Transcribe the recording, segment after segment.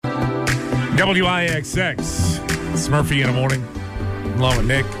WIXX. It's Murphy in the morning, along with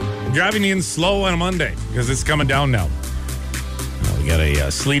Nick. Driving in slow on a Monday because it's coming down now. We got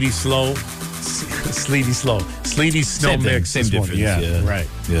a sleety snow mix. Same difference. Yeah, right.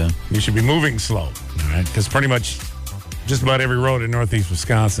 Yeah. You should be moving slow, all right? Because pretty much just about every road in northeast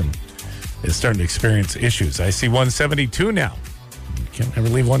Wisconsin is starting to experience issues. I see 172 now. You can't ever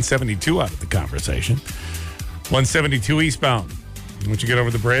leave 172 out of the conversation. 172 eastbound. Once you get over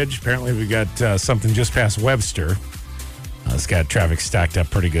the bridge, apparently we got something just past Webster. It's got traffic stacked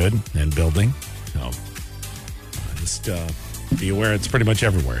up pretty good and building. So just be aware it's pretty much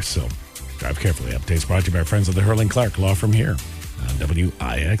everywhere. So drive carefully. Updates brought to you by our friends of the Hurling Clark Law Firm here on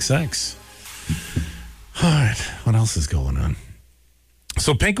WIXX. All right. What else is going on?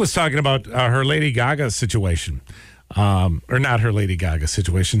 So Pink was talking about her Lady Gaga situation. Or not her Lady Gaga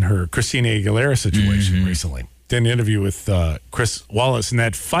situation, her Christina Aguilera situation recently. Did an interview with Chris Wallace in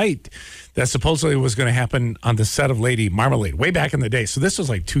that fight that supposedly was going to happen on the set of Lady Marmalade way back in the day. So this was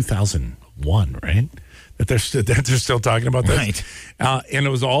like 2001, right? That they're still talking about this. Right. And it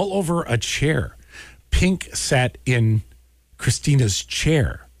was all over a chair. Pink sat in Christina's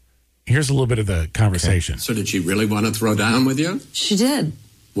chair. Here's a little bit of the conversation. So did she really want to throw down with you? She did.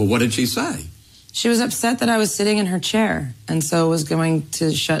 Well, what did she say? She was upset that I was sitting in her chair and so was going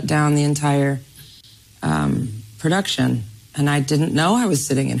to shut down the entire production. And I didn't know I was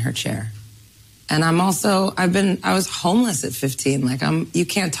sitting in her chair. And I was homeless at 15. Like you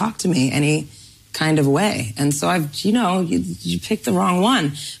can't talk to me any kind of way. And so you picked the wrong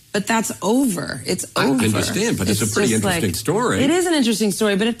one. But that's over. It's over. I understand, but it's a pretty interesting story. It is an interesting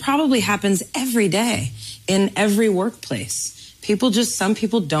story, but it probably happens every day in every workplace. Some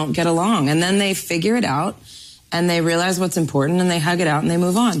people don't get along, and then they figure it out, and they realize what's important, and they hug it out, and they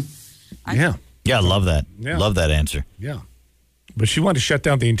move on. Yeah, I love that. Yeah. Love that answer. Yeah. But she wanted to shut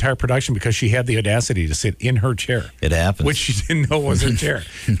down the entire production because she had the audacity to sit in her chair. It happens. Which she didn't know was her chair.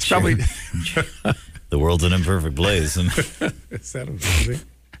 It's probably... The world's an imperfect place. Is that amazing?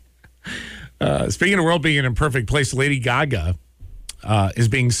 Speaking of world being an imperfect place, Lady Gaga is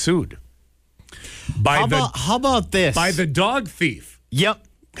being sued. How about this? By the dog thief. Yep.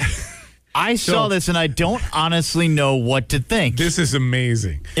 I saw this and I don't honestly know what to think. This is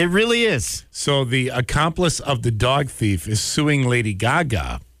amazing. It really is. So the accomplice of the dog thief is suing Lady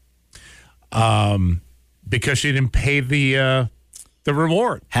Gaga because she didn't pay the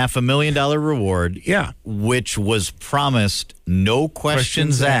reward. $500,000 reward. Yeah. Which was promised no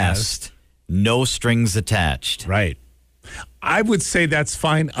questions asked, no strings attached. Right. I would say that's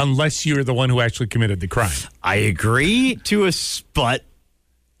fine unless you're the one who actually committed the crime. I agree but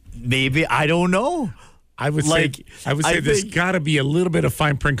maybe, I don't know. I would say there's got to be a little bit of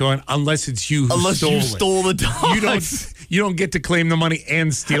fine print going unless it's you who stole the dog. You don't get to claim the money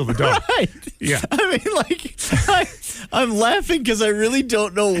and steal the dog. Right. Yeah. I mean, I'm laughing because I really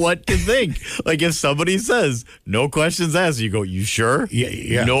don't know what to think. Like if somebody says, no questions asked, you go, you sure?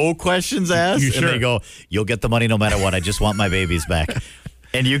 Yeah. No questions asked? You sure? And they go, you'll get the money no matter what. I just want my babies back.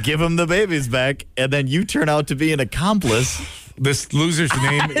 And you give them the babies back, and then you turn out to be an accomplice. This loser's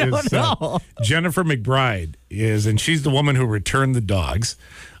name is Jennifer McBride, and she's the woman who returned the dogs.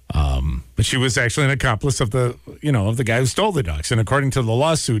 But she was actually an accomplice of the guy who stole the dogs. And according to the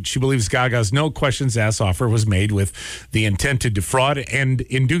lawsuit, she believes Gaga's no questions asked offer was made with the intent to defraud and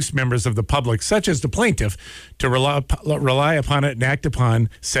induce members of the public, such as the plaintiff, to rely upon it and act upon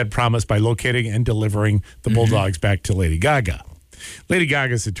said promise by locating and delivering the bulldogs back to Lady Gaga. Lady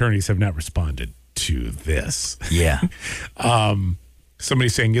Gaga's attorneys have not responded to this. Yeah.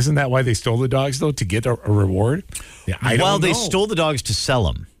 Somebody's saying, isn't that why they stole the dogs, though, to get a reward? Yeah, I don't know. They stole the dogs to sell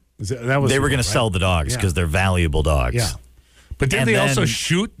them. They were going to sell the dogs because they're valuable dogs. Yeah. But didn't they also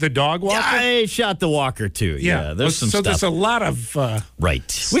shoot the dog walker? I shot the walker, too. Yeah. There's some stuff. So there's a lot of right.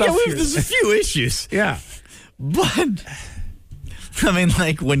 There's a few issues. Yeah. But... I mean,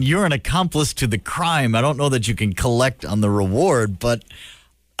 like, when you're an accomplice to the crime, I don't know that you can collect on the reward, but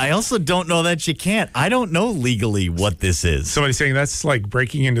I also don't know that you can't. I don't know legally what this is. Somebody's saying that's like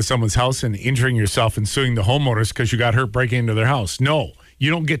breaking into someone's house and injuring yourself and suing the homeowners because you got hurt breaking into their house. No,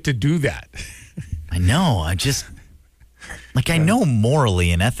 you don't get to do that. I know. I know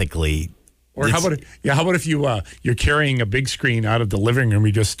morally and ethically. Or how about if you're carrying a big screen out of the living room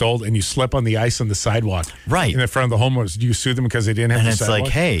you just stole and you slip on the ice on the sidewalk, right, in the front of the homeowners? Do you sue them because they didn't have the sidewalk? And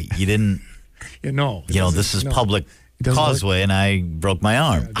it's like, hey, you didn't. This is public causeway, and I broke my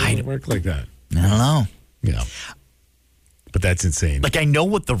arm. It doesn't work like that. I don't know. Yeah, but that's insane. Like I know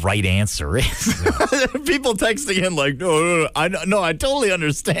what the right answer is. Yeah. People texting in like, no, I totally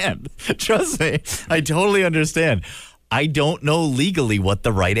understand. Trust me, I totally understand. I don't know legally what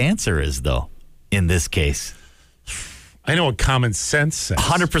the right answer is, though, in this case. I know what common sense says.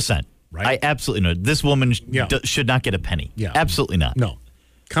 100%. Right? I absolutely know. This woman should not get a penny. Yeah. Absolutely not. No.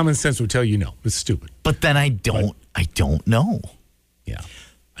 Common sense would tell you no. It's stupid. But then I don't know. Yeah.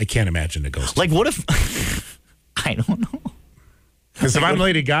 I can't imagine it goes. Like, what if... I don't know. Because if I'm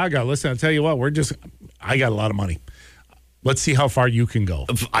Lady Gaga, listen, I'll tell you what, I got a lot of money. Let's see how far you can go.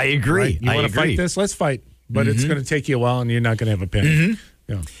 I agree. Right? You want to fight this? Let's fight. But it's going to take you a while, and you're not going to have a penny.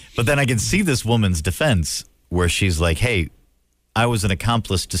 Yeah. But then I can see this woman's defense where she's like, hey, I was an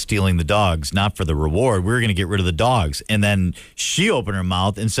accomplice to stealing the dogs, not for the reward. We were going to get rid of the dogs. And then she opened her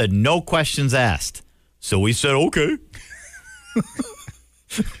mouth and said, no questions asked. So we said, okay.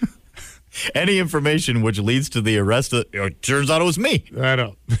 Any information which leads to the arrest, it turns out it was me. I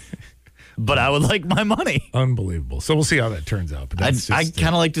know. But I would like my money. Unbelievable. So we'll see how that turns out. But I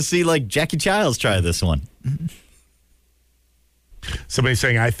kind of like to see like Jackie Childs try this one. Somebody's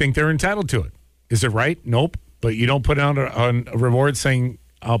saying, I think they're entitled to it. Is it right? Nope. But you don't put out a reward saying,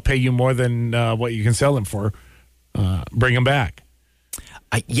 I'll pay you more than what you can sell them for. Bring them back.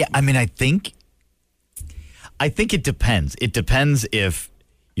 I think it depends. It depends if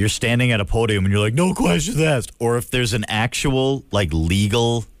you're standing at a podium and you're like, no questions asked. Or if there's an actual, like,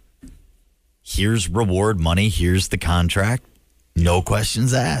 legal, here's reward money, here's the contract, no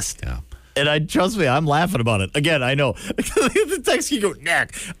questions asked. Yeah. And trust me, I'm laughing about it. Again, I know. The text can go,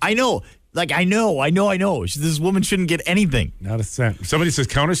 Nick, I know. Like, I know. This woman shouldn't get anything. Not a cent. Somebody says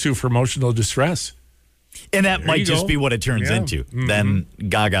countersue for emotional distress. And that might just be what it turns into. Mm-hmm. Then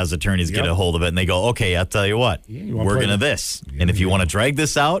Gaga's attorneys get a hold of it and they go, okay, I'll tell you what, we're going to this. And if you want to drag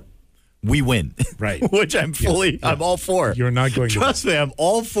this out, we win. Right. Which I'm all for. You're not going to. Trust me, I'm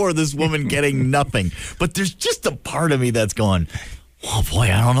all for this woman getting nothing. But there's just a part of me that's going, oh boy,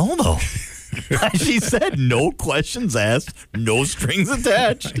 I don't know though. She said no questions asked, no strings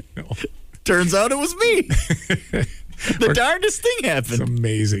attached. Turns out it was me. The darndest thing happened. It's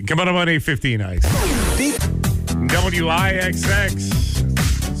amazing. Come on, I'm on 815 Ice. WIXX.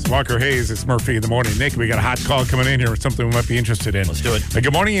 It's Walker Hayes. It's Murphy in the morning. Nick, we got a hot call coming in here with something we might be interested in. Let's do it.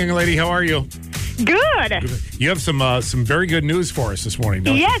 Good morning, young lady. How are you? Good. You have some very good news for us this morning,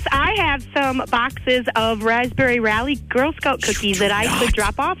 don't you? Yes, I have some boxes of Raspberry Rally Girl Scout cookies that I could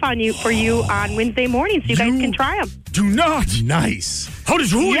drop off for you on Wednesday morning so you guys can try them. Do not. Nice. Who are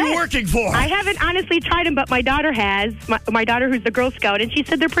you working for? I haven't honestly tried them, but my daughter has. My daughter, who's the Girl Scout, and she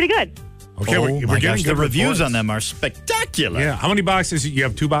said they're pretty good. Okay, we're getting the reviews reports on them are spectacular. Yeah. How many boxes? You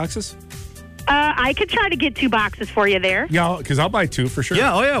have 2 boxes? I could try to get 2 boxes for you there. Yeah, because I'll buy 2 for sure.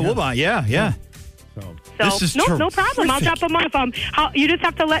 Yeah, we'll buy. Yeah. So, this is no problem. I'll drop them off. You just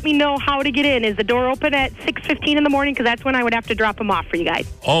have to let me know how to get in. Is the door open at 6:15 in the morning? Because that's when I would have to drop them off for you guys.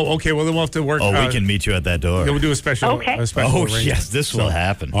 Oh, okay. Well, then we'll have to work. Oh, we can meet you at that door. We'll do a special. Okay. Yes, this will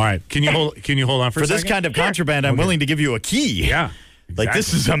happen. All right. Can you hold on for a second? this kind of contraband? I'm willing to give you a key. Yeah. Like,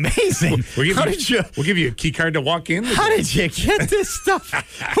 this is amazing. We'll give you a key card to walk in. How did you get this stuff?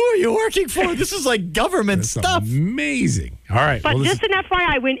 Who are you working for? This is like government stuff. Amazing. All right. But just an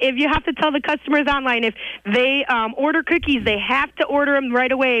FYI, if you have to tell the customers online, if they order cookies, they have to order them right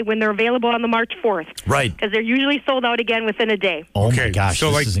away when they're available on the March 4th. Right. Because they're usually sold out again within a day. Oh, my gosh.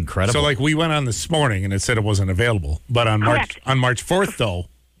 This is incredible. So, we went on this morning, and it said it wasn't available. But on March 4th, though,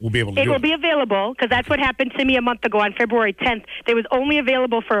 we'll be able to do it. It will be available, because that's what happened to me a month ago on February 10th. They was only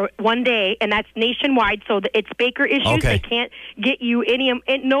available for 1 day, and that's nationwide, so it's Baker issues. Okay. They can't get you any.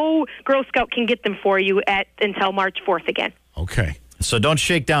 No Girl Scout can get them for you until March 4th again. Okay. So don't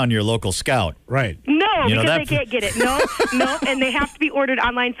shake down your local Scout. Right. No, because they can't get it. No, and they have to be ordered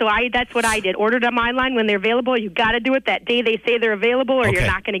online, so that's what I did. Ordered them online when they're available. You got to do it that day they say they're available, or you're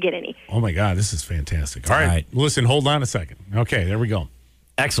not going to get any. Oh, my God, this is fantastic. All right. Listen, hold on a second. Okay, there we go.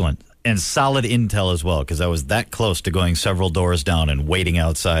 Excellent. And solid intel as well, because I was that close to going several doors down and waiting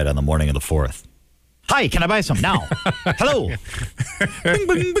outside on the morning of the 4th. Hi, can I buy some now? Hello. Bing,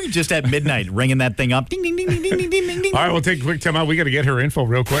 bing, bing. Just at midnight, ringing that thing up. Ding, ding, ding, ding, ding, ding, ding, ding. All right, we'll take a quick time out. We got to get her info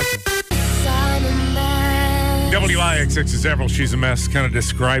real quick. WIXX's Avril, she's a mess, kind of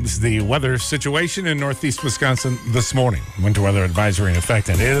describes the weather situation in northeast Wisconsin this morning. Winter weather advisory in effect,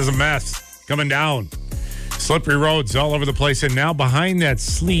 and it is a mess coming down. Slippery roads all over the place, and now behind that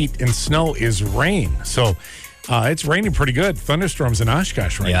sleet and snow is rain. So it's raining pretty good. Thunderstorms in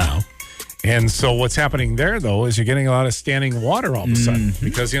Oshkosh right now. And so what's happening there, though, is you're getting a lot of standing water all of a sudden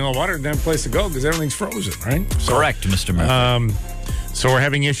because, water is not a place to go because everything's frozen, right? So, correct, Mr. Murphy. So we're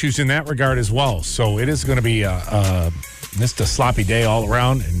having issues in that regard as well. So it is going to be just a sloppy day all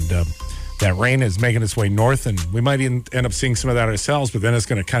around, and that rain is making its way north, and we might end up seeing some of that ourselves, but then it's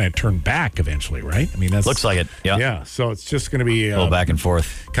going to kind of turn back eventually, right? I mean, that's Looks like it. Yeah. Yeah, so it's just going to be A little back and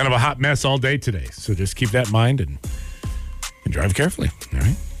forth. kind of a hot mess all day today. So just keep that in mind and drive carefully, all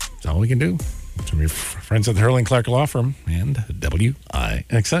right? That's all we can do. From your friends at the Hurley Clark Law Firm and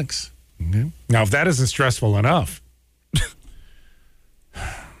WIXX. Okay. Now, if that isn't stressful enough,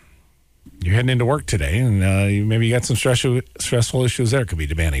 you're heading into work today, and maybe you got some stressful issues there. Could be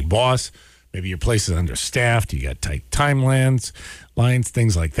demanding boss. Maybe your place is understaffed. You got tight timelines,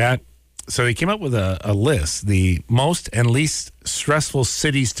 things like that. So they came up with a list, the most and least stressful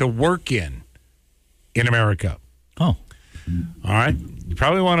cities to work in America. Oh. All right. You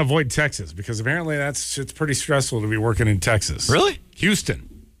probably want to avoid Texas because apparently it's pretty stressful to be working in Texas. Really?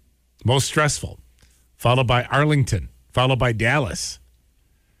 Houston, most stressful, followed by Arlington, followed by Dallas.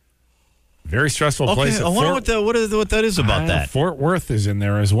 Very stressful place. I wonder what that is about that. Fort Worth is in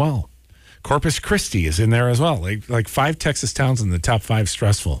there as well. Corpus Christi is in there as well. Like 5 Texas towns in the top 5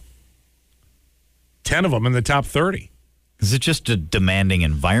 stressful. 10 of them in the top 30. Is it just a demanding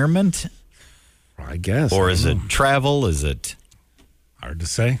environment? I guess. Or is it travel? Is it? Hard to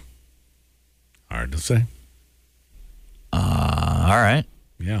say. All right.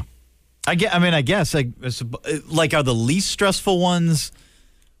 Yeah. I guess. Like, are the least stressful ones?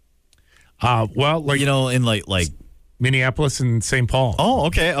 Well, in like Minneapolis and St. Paul. Oh,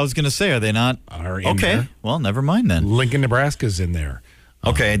 okay. I was going to say, are they not? Are in okay. there. Well, never mind then. Lincoln, Nebraska's in there.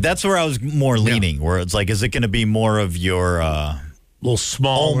 Okay, that's where I was more leaning. Where it's like, is it going to be more of your little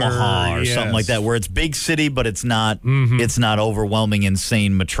smaller Omaha or something like that, where it's big city, but it's not it's not overwhelming,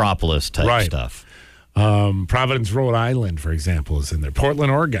 insane metropolis type stuff. Providence, Rhode Island, for example, is in there.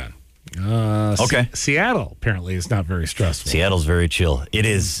 Portland, Oregon. Okay. Seattle apparently is not very stressful. Seattle's very chill. It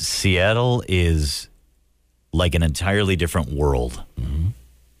is. Seattle is like an entirely different world. Mm-hmm.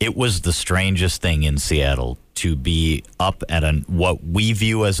 It was the strangest thing in Seattle to be up at what we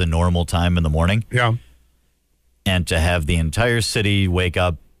view as a normal time in the morning. Yeah. And to have the entire city wake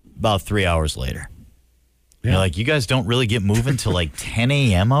up about 3 hours later. Yeah. You're like, you guys don't really get moving till like 10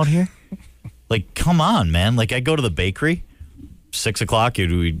 a.m. out here? Like, come on, man. Like, I go to the bakery, 6 o'clock,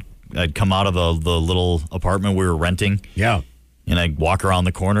 I'd come out of the little apartment we were renting. Yeah. And I'd walk around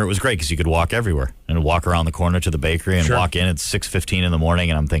the corner. It was great because you could walk everywhere. And walk around the corner to the bakery and walk in. It's 6:15 in the morning,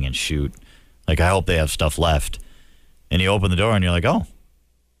 and I'm thinking, shoot. Like, I hope they have stuff left. And you open the door, and you're like, oh,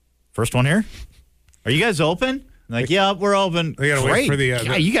 first one here? Are you guys open? Like, yeah, we're open. They gotta wait for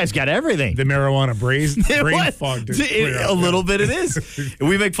the you guys got everything. The marijuana brain fog. A little bit it is.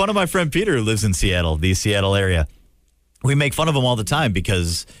 We make fun of my friend Peter who lives in Seattle, the Seattle area. We make fun of him all the time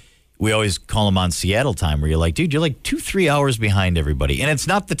because we always call him on Seattle time where you're like, dude, you're like 2-3 hours behind everybody. And it's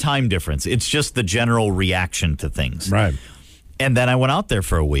not the time difference. It's just the general reaction to things. Right. And then I went out there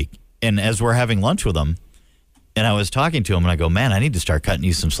for a week. And as we're having lunch with him, and I was talking to him, and I go, man, I need to start cutting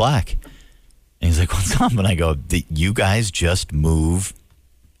you some slack. And he's like, what's up? And I go, you guys just move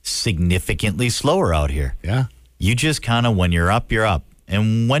significantly slower out here. Yeah. You just kind of, when you're up, you're up.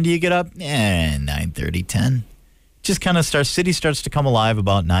 And when do you get up? 9:30, 10. Just kind of city starts to come alive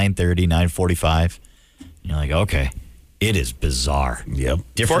about 9:30, 9:45. And you're like, okay, it is bizarre. Yep.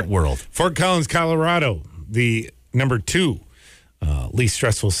 Different world. Fort Collins, Colorado, the number 2 least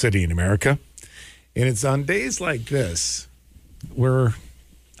stressful city in America. And it's on days like this where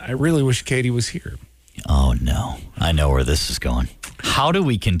I really wish Katie was here. Oh, no. I know where this is going. How do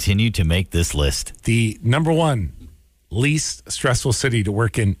we continue to make this list? The number 1 least stressful city to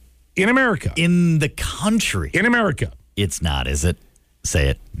work in America. In the country. In America. It's not, is it? Say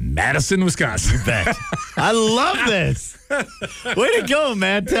it. Madison, Wisconsin. You bet. I love this. Way to go,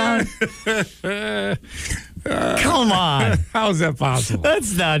 Madtown. Come on. How is that possible?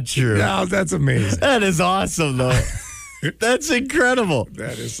 That's not true. No, that's amazing. That is awesome, though. That's incredible.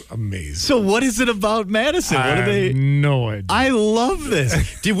 That is amazing. So what is it about Madison? What are they? No idea. I love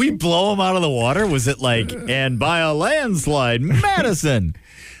this. Did we blow them out of the water? Was it like, and by a landslide, Madison?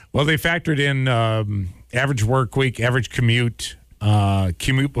 Well, they factored in average work week, average commute,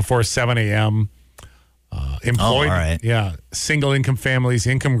 commute before 7 a.m., employed, all right. Single income families,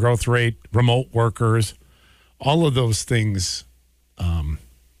 income growth rate, remote workers, all of those things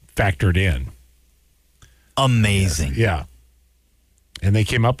factored in. Amazing. Yeah. And they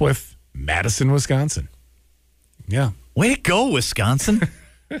came up with Madison, Wisconsin. Yeah. Way to go, Wisconsin.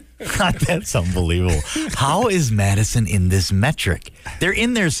 That's unbelievable. How is Madison in this metric? They're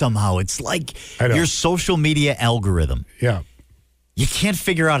in there somehow. It's like your social media algorithm. Yeah. You can't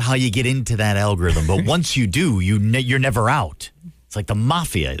figure out how you get into that algorithm, but once you do, you're never out. It's like the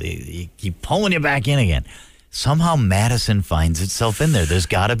mafia. They keep pulling you back in again. somehow Madison finds itself in there. There's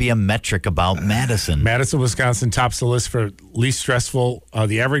got to be a metric about Madison. Madison, Wisconsin tops the list for least stressful.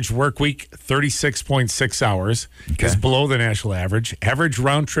 The average work week, 36.6 hours, is below the national average. Average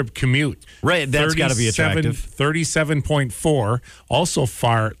round-trip commute. Right, that's got to be attractive. 37.4, also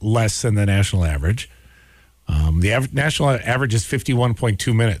far less than the national average. The national average is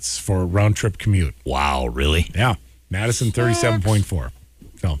 51.2 minutes for a round-trip commute. Wow, really? Yeah. Madison, 37.4.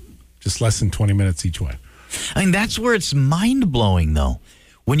 So just less than 20 minutes each way. I mean, that's where it's mind-blowing, though,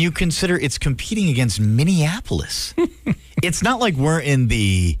 when you consider it's competing against Minneapolis. It's not like we're in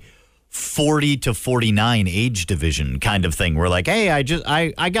the 40 to 49 age division kind of thing. We're like, hey, I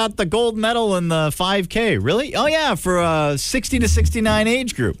got the gold medal in the 5K. Really? Oh, yeah, for a 60 to 69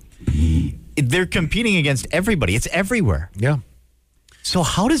 age group. They're competing against everybody. It's everywhere. Yeah. So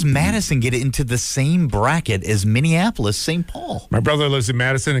how does Madison get into the same bracket as Minneapolis, St. Paul? My brother lives in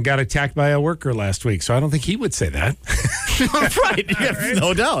Madison and got attacked by a worker last week, so I don't think he would say that. Right. Yes, right?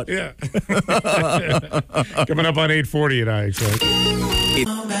 No doubt. Yeah. Coming up on 840 at IXX.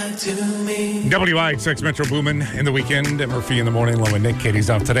 WIXX Metro Boomin in the weekend. Murphy in the morning. Low and Nick.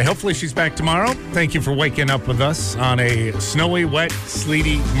 Katie's off today. Hopefully she's back tomorrow. Thank you for waking up with us on a snowy, wet,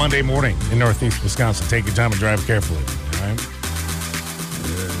 sleety Monday morning in Northeast Wisconsin. Take your time and drive carefully. All right.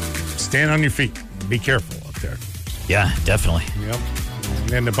 Stand on your feet. Be careful up there. Yeah, definitely. Yep.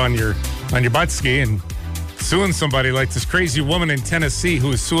 And end up on your butt ski and suing somebody like this crazy woman in Tennessee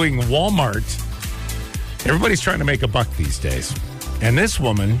who is suing Walmart. Everybody's trying to make a buck these days. And this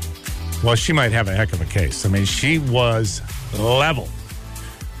woman, well, she might have a heck of a case. I mean, she was leveled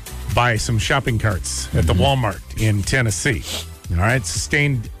by some shopping carts at the Walmart in Tennessee. All right.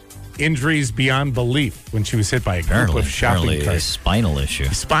 Sustained injuries beyond belief when she was hit by a group of shopping carts. A spinal issue.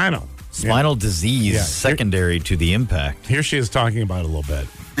 Spinal disease secondary to the impact. Here she is talking about it a little bit.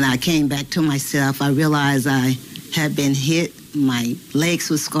 When I came back to myself, I realized I had been hit. My legs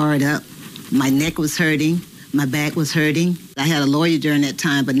were scarred up. My neck was hurting. My back was hurting. I had a lawyer during that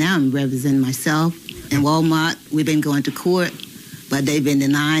time, but now I'm representing myself. In Walmart, we've been going to court, but they've been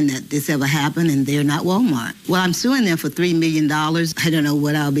denying that this ever happened, and they're not Walmart. Well, I'm suing them for $3 million. I don't know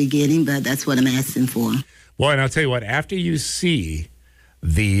what I'll be getting, but that's what I'm asking for. Well, and I'll tell you what, after you see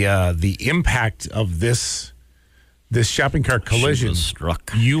the impact of this shopping cart collision,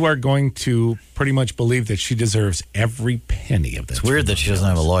 you are going to pretty much believe that she deserves every penny of that. It's weird that she doesn't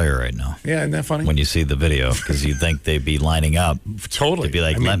have a lawyer right now. Yeah, isn't that funny? When you see the video, because you'd think they'd be lining up. Totally. To be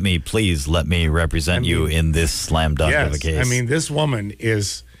like, let me represent you in this slam dunk of a case. I mean, this woman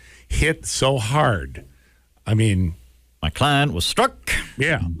is hit so hard. I mean, my client was struck.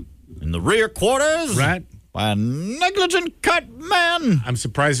 Yeah. In the rear quarters. Right. By a negligent cut man. I'm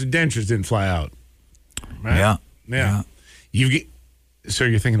surprised the dentures didn't fly out. Right? Yeah. So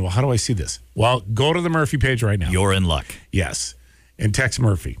you're thinking, well, how do I see this? Well, go to the Murphy page right now. You're in luck. Yes. And text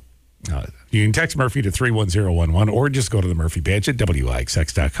Murphy. You can text Murphy to 31011 or just go to the Murphy page at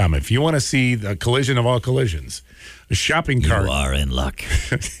WIXX.com. If you want to see the collision of all collisions, a shopping cart. You are in luck.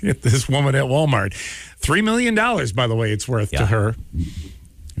 This woman at Walmart. $3 million, by the way, it's worth to her.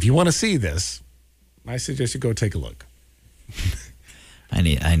 If you want to see this, I suggest you go take a look. I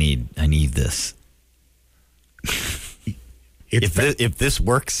need this. If this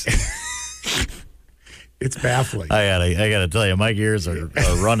works, it's baffling. I gotta tell you, my gears are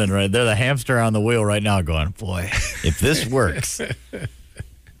running right. They're the hamster on the wheel right now, going, boy, if this works,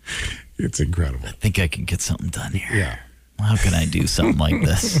 it's incredible. I think I can get something done here. Yeah. How can I do something like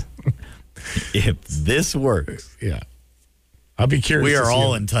this? If this works, I'll be curious. We are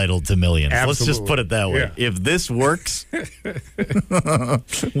all entitled to millions. Absolutely. Let's just put it that way. Yeah. If this works,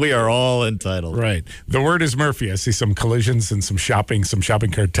 we are all entitled. Right. The word is Murphy. I see some collisions and some shopping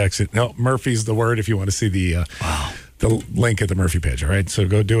cart texts. No, Murphy's the word if you want to see the link at the Murphy page. All right. So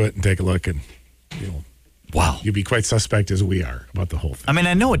go do it and take a look, and you'll be quite suspect as we are about the whole thing. I mean,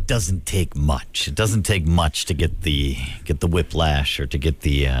 I know it doesn't take much. It doesn't take much to get the whiplash or to get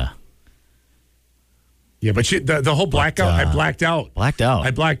the. Yeah, but the whole blackout, I blacked out.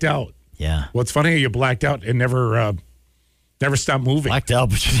 I blacked out. Yeah. Well, it's funny how you blacked out and never stopped moving. Blacked out,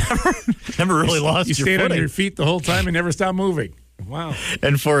 but you never really lost your footing. You stayed on your feet the whole time and never stopped moving. Wow.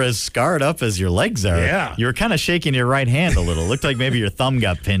 And for as scarred up as your legs are, you were kind of shaking your right hand a little. It looked like maybe your thumb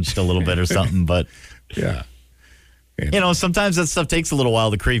got pinched a little bit or something, but yeah. Sometimes that stuff takes a little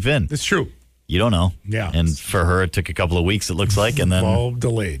while to creep in. It's true. You don't know. Yeah. And for her, it took a couple of weeks, it looks like. And then all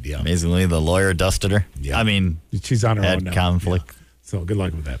delayed, amazingly, the lawyer dusted her. Yeah. I mean, she's on her own had now. conflict. Yeah. So good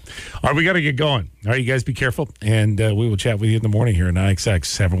luck with that. All right, we got to get going. All right, you guys be careful. And we will chat with you in the morning here at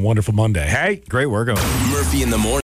IXX. Have a wonderful Monday. Hey. Great work. Murphy in the morning.